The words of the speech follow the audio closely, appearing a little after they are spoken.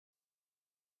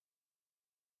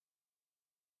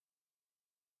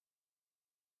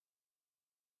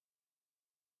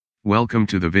Welcome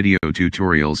to the video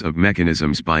tutorials of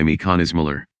mechanisms by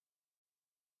Mechanismuller.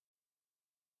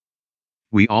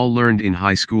 We all learned in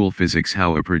high school physics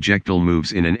how a projectile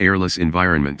moves in an airless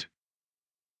environment.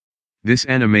 This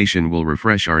animation will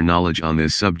refresh our knowledge on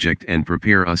this subject and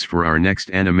prepare us for our next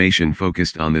animation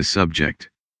focused on this subject.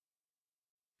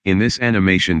 In this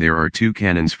animation there are two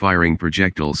cannons firing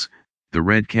projectiles. The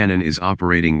red cannon is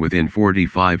operating within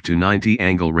 45 to 90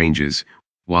 angle ranges,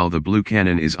 while the blue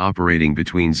cannon is operating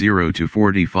between 0 to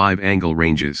 45 angle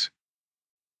ranges.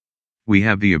 We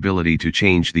have the ability to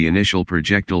change the initial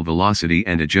projectile velocity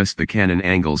and adjust the cannon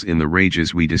angles in the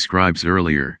ranges we described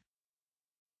earlier.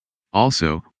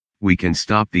 Also, we can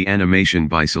stop the animation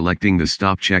by selecting the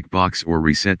stop checkbox or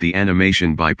reset the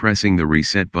animation by pressing the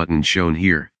reset button shown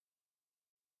here.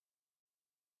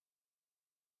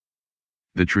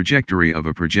 The trajectory of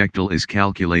a projectile is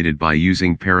calculated by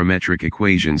using parametric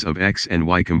equations of x and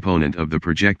y component of the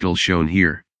projectile shown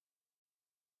here.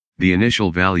 The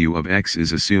initial value of x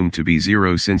is assumed to be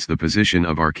 0 since the position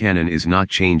of our cannon is not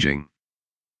changing.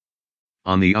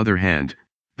 On the other hand,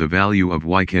 the value of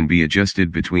y can be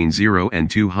adjusted between 0 and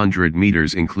 200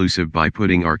 meters inclusive by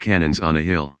putting our cannons on a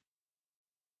hill.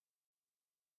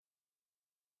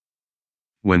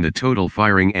 When the total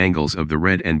firing angles of the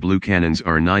red and blue cannons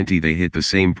are 90, they hit the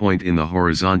same point in the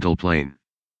horizontal plane.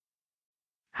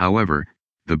 However,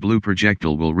 the blue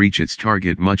projectile will reach its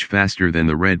target much faster than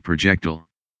the red projectile.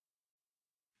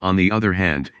 On the other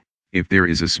hand, if there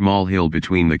is a small hill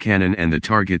between the cannon and the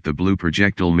target, the blue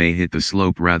projectile may hit the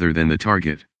slope rather than the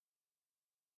target.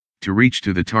 To reach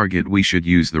to the target, we should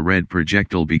use the red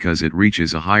projectile because it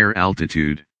reaches a higher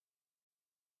altitude.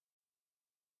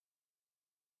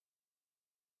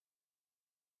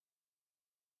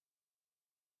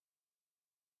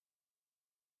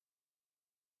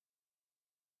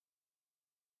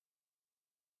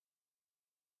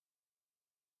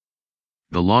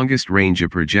 The longest range a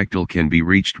projectile can be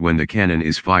reached when the cannon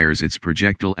fires its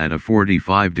projectile at a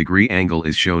 45-degree angle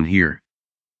is shown here.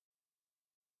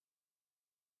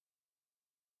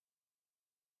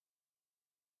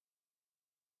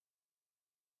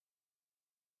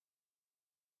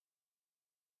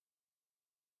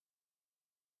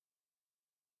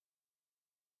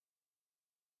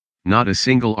 Not a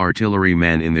single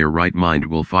artilleryman in their right mind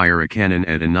will fire a cannon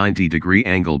at a 90-degree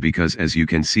angle because, as you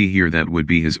can see here, that would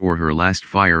be his or her last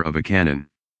fire of a cannon.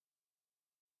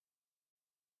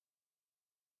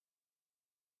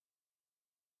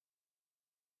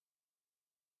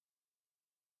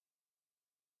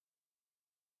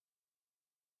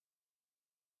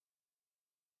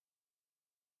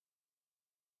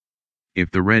 If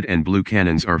the red and blue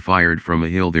cannons are fired from a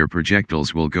hill, their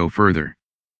projectiles will go further.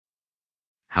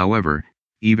 However,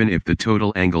 even if the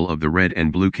total angle of the red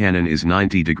and blue cannon is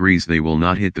 90 degrees, they will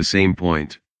not hit the same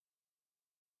point.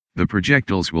 The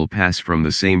projectiles will pass from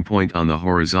the same point on the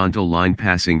horizontal line,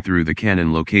 passing through the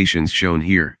cannon locations shown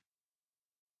here.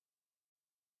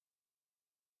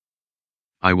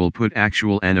 I will put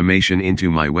actual animation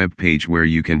into my web page where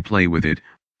you can play with it,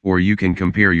 or you can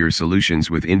compare your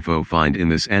solutions with info found in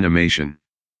this animation.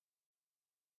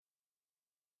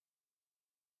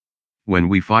 When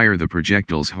we fire the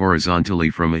projectiles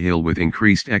horizontally from a hill with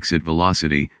increased exit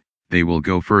velocity, they will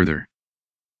go further.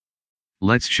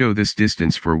 Let's show this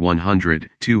distance for 100,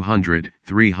 200,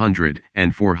 300,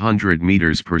 and 400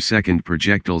 meters per second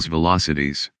projectiles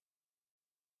velocities.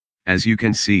 As you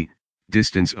can see,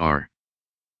 distance are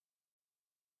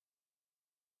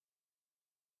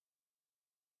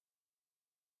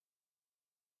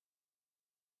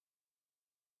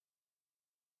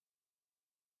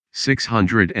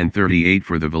 638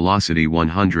 for the velocity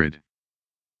 100.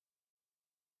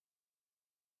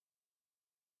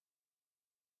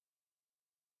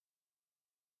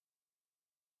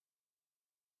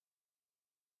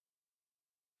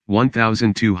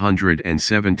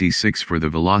 $1,276 for the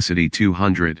velocity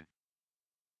 200.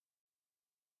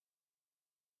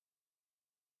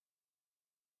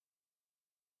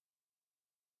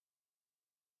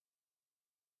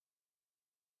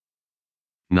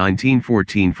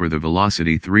 $1,914 for the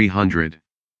velocity 300.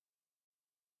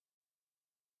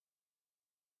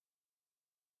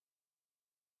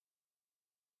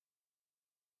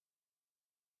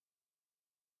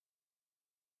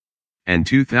 And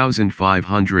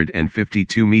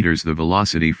 2,552 meters the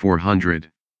velocity 400.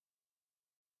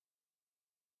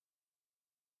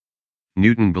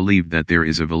 Newton believed that there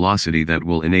is a velocity that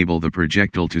will enable the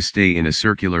projectile to stay in a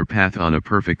circular path on a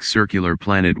perfect circular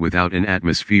planet without an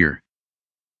atmosphere.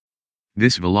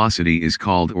 This velocity is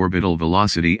called orbital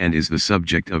velocity and is the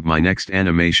subject of my next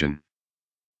animation.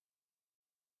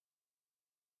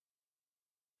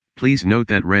 Please note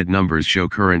that red numbers show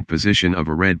current position of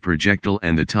a red projectile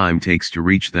and the time takes to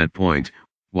reach that point,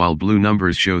 while blue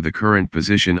numbers show the current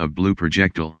position of blue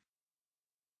projectile.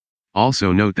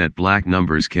 Also note that black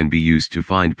numbers can be used to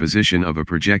find position of a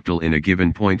projectile in a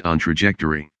given point on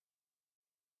trajectory.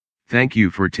 Thank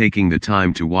you for taking the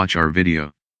time to watch our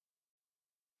video.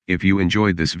 If you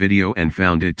enjoyed this video and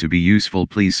found it to be useful,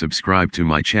 please subscribe to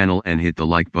my channel and hit the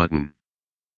like button.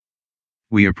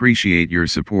 We appreciate your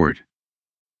support.